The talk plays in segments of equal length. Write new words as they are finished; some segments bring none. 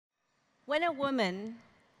When a woman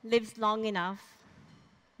lives long enough,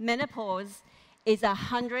 menopause is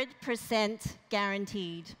 100%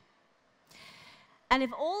 guaranteed. And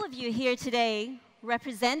if all of you here today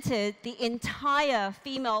represented the entire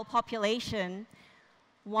female population,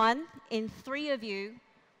 1 in 3 of you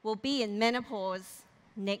will be in menopause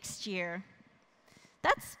next year.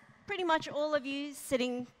 That's pretty much all of you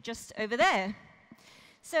sitting just over there.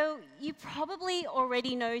 So you probably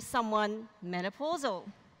already know someone menopausal.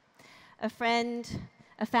 A friend,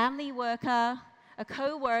 a family worker, a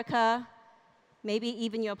co-worker, maybe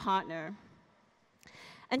even your partner.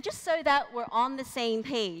 And just so that we're on the same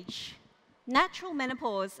page, natural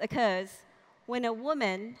menopause occurs when a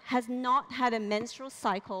woman has not had a menstrual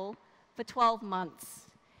cycle for 12 months.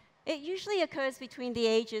 It usually occurs between the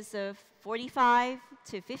ages of 45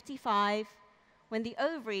 to 55 when the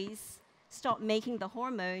ovaries stop making the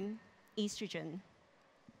hormone estrogen.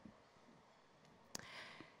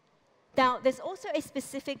 Now, there's also a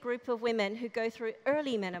specific group of women who go through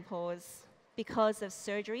early menopause because of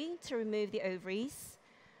surgery to remove the ovaries,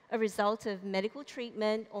 a result of medical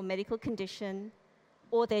treatment or medical condition,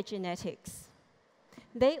 or their genetics.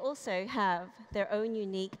 They also have their own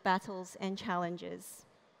unique battles and challenges.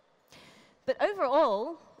 But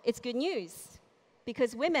overall, it's good news,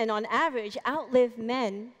 because women, on average, outlive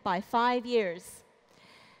men by 5 years.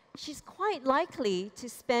 She's quite likely to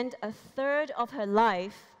spend 1/3 of her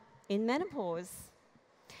life in menopause,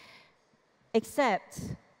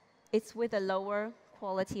 except it's with a lower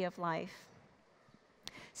quality of life.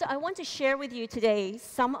 So I want to share with you today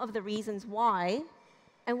some of the reasons why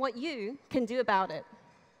and what you can do about it.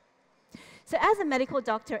 So as a medical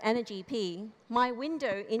doctor and a GP, my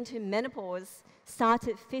window into menopause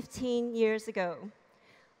started 15 years ago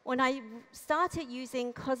when I started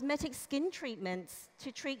using cosmetic skin treatments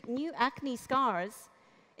to treat new acne scars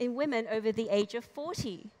in women over the age of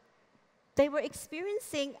 40. They were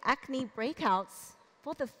experiencing acne breakouts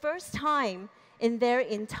for the first time in their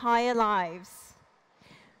entire lives.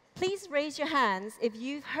 Please raise your hands if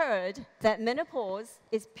you've heard that menopause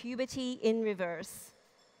is puberty in reverse.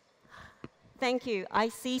 Thank you, I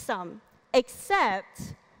see some.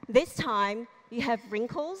 Except this time you have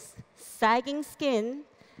wrinkles, sagging skin,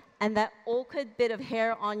 and that awkward bit of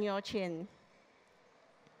hair on your chin.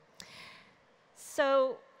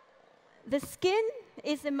 So the skin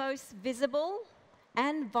is the most visible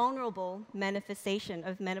and vulnerable manifestation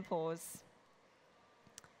of menopause.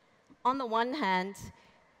 On the one hand,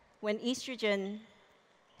 when estrogen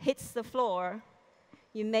hits the floor,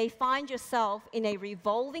 you may find yourself in a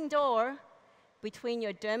revolving door between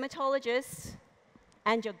your dermatologist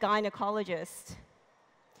and your gynecologist.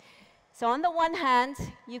 So on the one hand,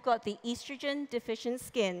 you've got the estrogen-deficient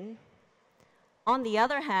skin. On the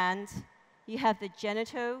other hand, you have the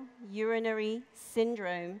genitourinary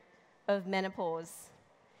syndrome of menopause.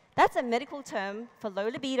 That's a medical term for low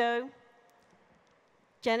libido,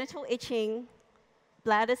 genital itching,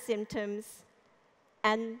 bladder symptoms,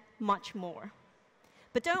 and much more.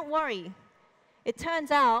 But don't worry. It turns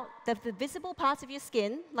out that the visible parts of your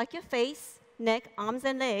skin, like your face, neck, arms,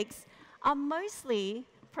 and legs, are mostly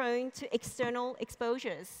prone to external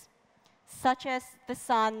exposures, such as the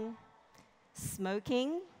sun,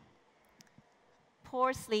 smoking,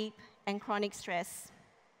 poor sleep, and chronic stress.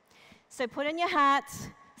 So put on your hat,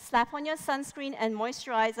 slap on your sunscreen and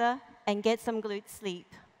moisturizer, and get some good sleep.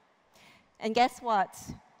 And guess what?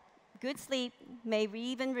 Good sleep may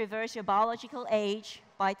even reverse your biological age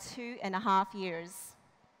by 2.5 years.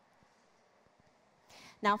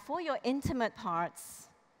 Now, for your intimate parts,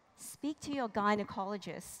 speak to your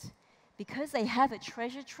gynecologist, because they have a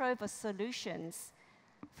treasure trove of solutions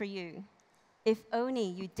for you, if only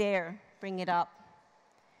you dare bring it up.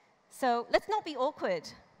 So let's not be awkward.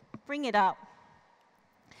 Bring it up.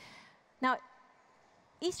 Now,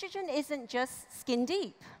 estrogen isn't just skin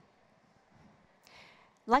deep.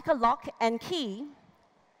 Like a lock and key,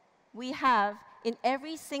 we have in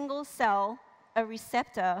every single cell a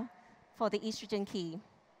receptor for the estrogen key.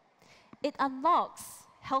 It unlocks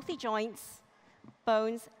healthy joints,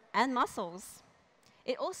 bones, and muscles.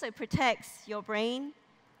 It also protects your brain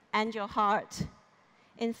and your heart.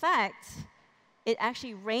 In fact, it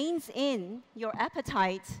actually reins in your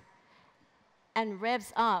appetite and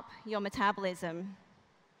revs up your metabolism.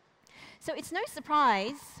 So it's no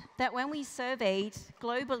surprise that when we surveyed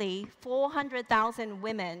globally 400,000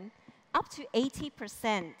 women, up to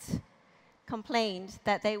 80% complained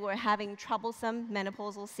that they were having troublesome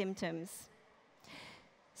menopausal symptoms.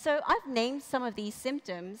 So I've named some of these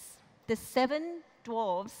symptoms the 7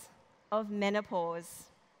 dwarfs of menopause.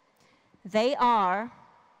 They are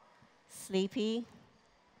sleepy,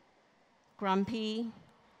 grumpy,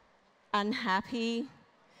 unhappy,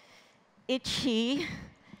 itchy,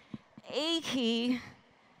 achy,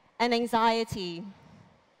 and anxiety.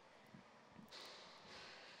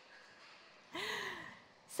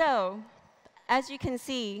 So, as you can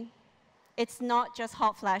see, it's not just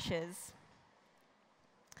hot flashes.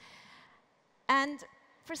 And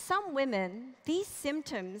for some women, these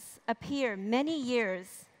symptoms appear many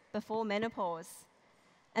years before menopause,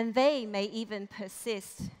 and they may even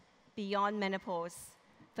persist beyond menopause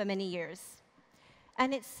for many years.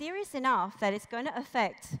 And it's serious enough that it's going to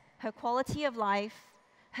affect her quality of life,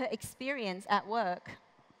 her experience at work,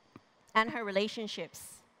 and her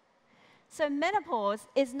relationships. So menopause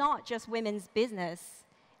is not just women's business,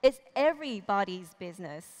 it's everybody's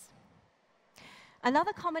business.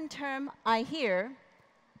 Another common term I hear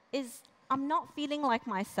is, "I'm not feeling like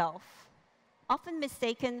myself," often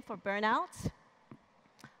mistaken for burnout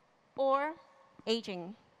or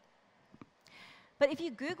aging. But if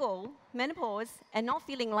you Google menopause and not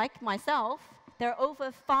feeling like myself, there are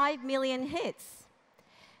over 5 million hits.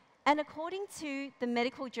 And according to the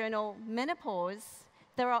medical journal Menopause,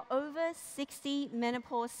 there are over 60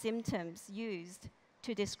 menopause symptoms used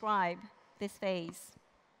to describe this phase.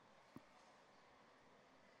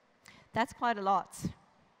 That's quite a lot.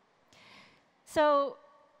 So,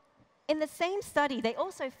 in the same study, they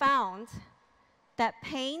also found that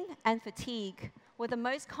pain and fatigue were the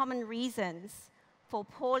most common reasons for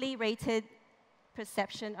poorly rated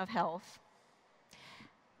perception of health.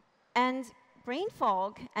 And brain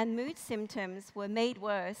fog and mood symptoms were made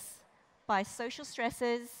worse by social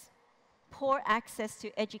stresses, poor access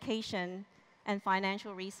to education, and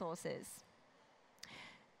financial resources.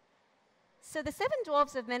 So the 7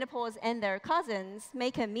 dwarfs of menopause and their cousins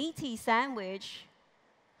make a meaty filling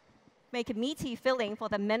for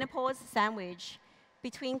the menopause sandwich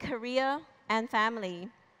between career and family.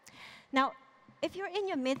 Now, if you're in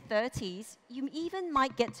your mid-30s, you even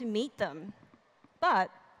might get to meet them,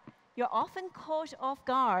 but you're often caught off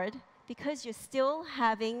guard because you're still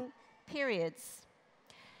having periods.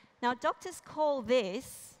 Now, doctors call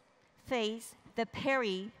this phase the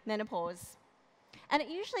perimenopause, and it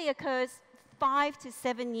usually occurs 5 to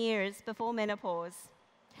 7 years before menopause.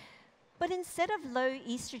 But instead of low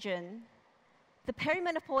estrogen, the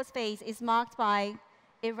perimenopause phase is marked by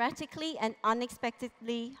erratically and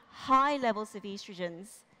unexpectedly high levels of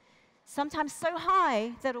estrogens, sometimes so high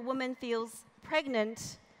that a woman feels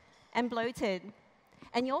pregnant and bloated.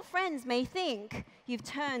 And your friends may think you've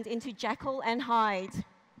turned into Jekyll and Hyde.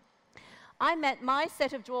 I met my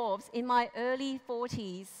set of dwarfs in my early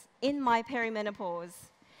 40s in my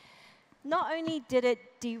perimenopause. Not only did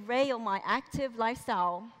it derail my active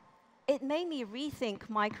lifestyle, it made me rethink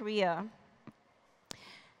my career.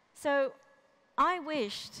 So I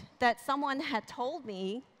wished that someone had told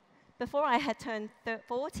me before I had turned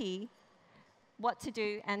 40 what to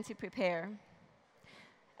do and to prepare.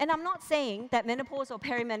 And I'm not saying that menopause or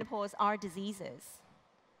perimenopause are diseases,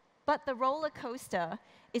 but the roller coaster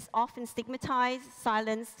is often stigmatized,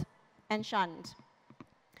 silenced, and shunned.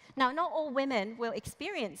 Now, not all women will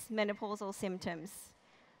experience menopausal symptoms,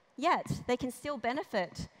 yet they can still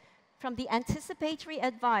benefit from the anticipatory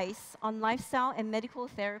advice on lifestyle and medical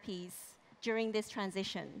therapies during this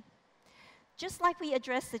transition. Just like we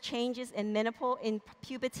address the changes in menopause, in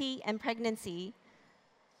puberty and pregnancy,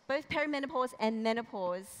 both perimenopause and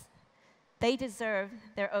menopause, they deserve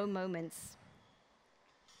their own moments.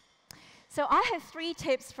 So I have 3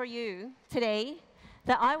 tips for you today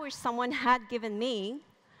that I wish someone had given me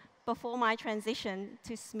before my transition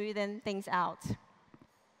to smoothen things out.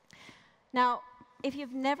 Now, if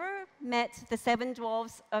you've never met the 7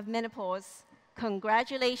 dwarfs of menopause,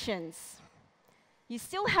 congratulations. You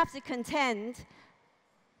still have to contend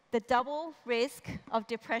the double risk of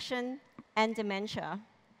depression and dementia.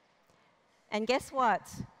 And guess what?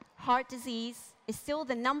 Heart disease is still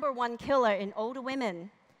the #1 killer in older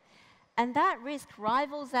women. And that risk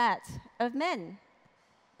rivals that of men,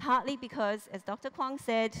 partly because, as Dr. Kwong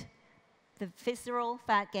said, the visceral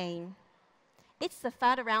fat gain. It's the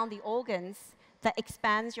fat around the organs that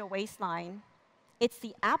expands your waistline. It's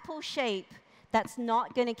the apple shape that's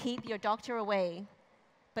not going to keep your doctor away.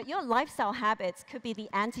 But your lifestyle habits could be the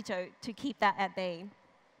antidote to keep that at bay.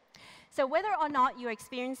 So whether or not you're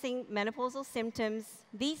experiencing menopausal symptoms,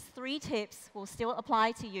 these 3 tips will still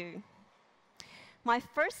apply to you. My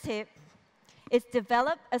first tip is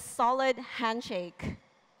develop a solid handshake.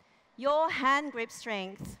 Your hand grip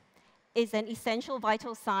strength is an essential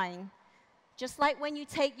vital sign. Just like when you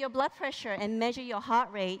take your blood pressure and measure your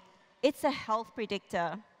heart rate, it's a health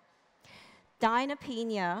predictor.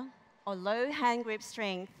 Dynapenia, or low hand grip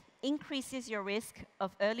strength, increases your risk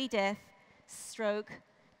of early death, stroke,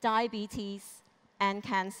 diabetes, and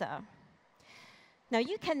cancer. Now,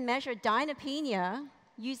 you can measure dynapenia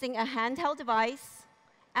using a handheld device,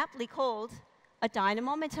 aptly called a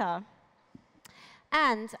dynamometer.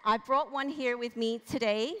 And I brought one here with me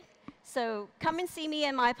today, so come and see me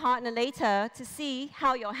and my partner later to see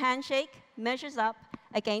how your handshake measures up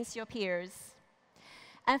against your peers.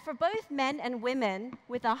 And for both men and women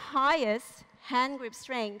with the highest hand grip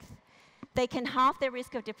strength, they can halve their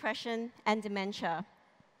risk of depression and dementia.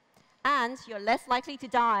 And you're less likely to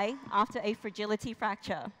die after a fragility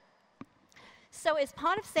fracture. So as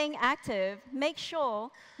part of staying active, make sure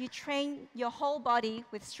you train your whole body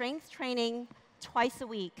with strength training twice a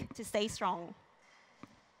week to stay strong.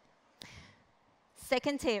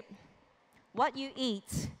 Second tip, what you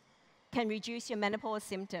eat can reduce your menopause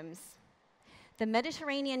symptoms. The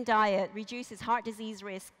Mediterranean diet reduces heart disease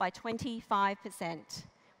risk by 25%,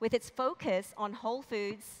 with its focus on whole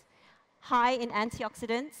foods, high in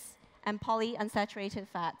antioxidants, and polyunsaturated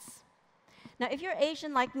fats. Now, if you're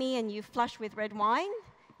Asian like me and you flush with red wine,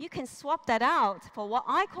 you can swap that out for what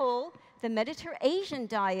I call the Mediterranean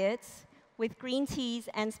diet with green teas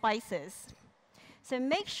and spices. So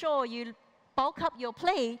make sure you bulk up your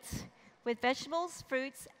plate with vegetables,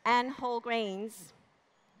 fruits, and whole grains,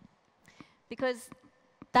 because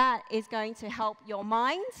that is going to help your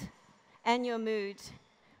mind, and your mood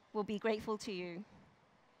will be grateful to you.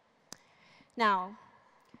 Now,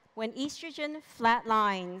 when estrogen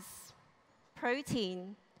flatlines,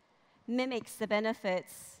 protein mimics the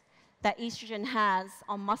benefits that estrogen has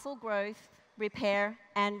on muscle growth, repair,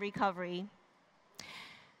 and recovery.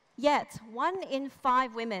 Yet, 1 in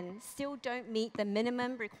 5 women still don't meet the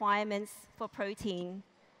minimum requirements for protein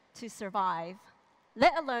to survive,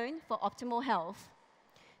 let alone for optimal health.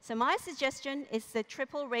 So my suggestion is the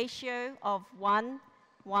triple ratio of 1,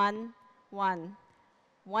 1, 1.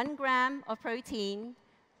 1 gram of protein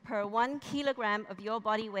per 1 kilogram of your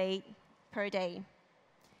body weight per day.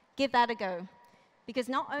 Give that a go, because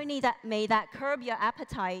not only may that curb your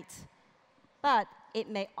appetite, but it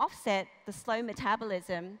may offset the slow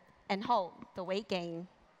metabolism and halt the weight gain.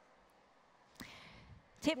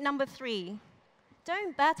 Tip number 3,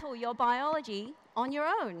 don't battle your biology on your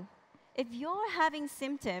own. If you're having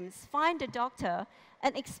symptoms, find a doctor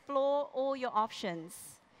and explore all your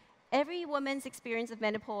options. Every woman's experience of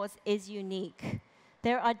menopause is unique.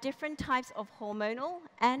 There are different types of hormonal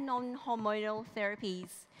and non-hormonal therapies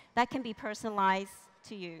that can be personalized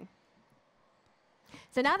to you.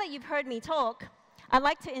 So now that you've heard me talk, I'd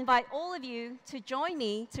like to invite all of you to join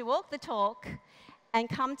me to walk the talk and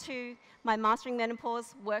come to my Mastering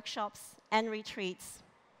Menopause workshops and retreats,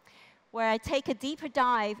 where I take a deeper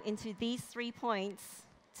dive into these 3 points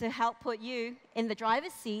to help put you in the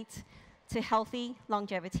driver's seat to healthy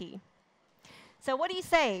longevity. So what do you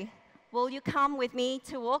say? Will you come with me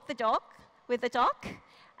to walk the doc with the doc?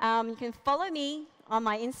 You can follow me on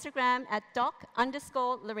my Instagram at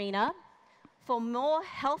doc_Laurena for more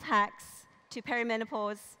health hacks to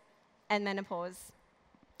perimenopause and menopause.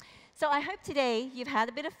 So I hope today you've had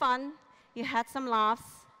a bit of fun, you had some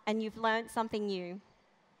laughs, and you've learned something new.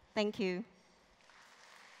 Thank you.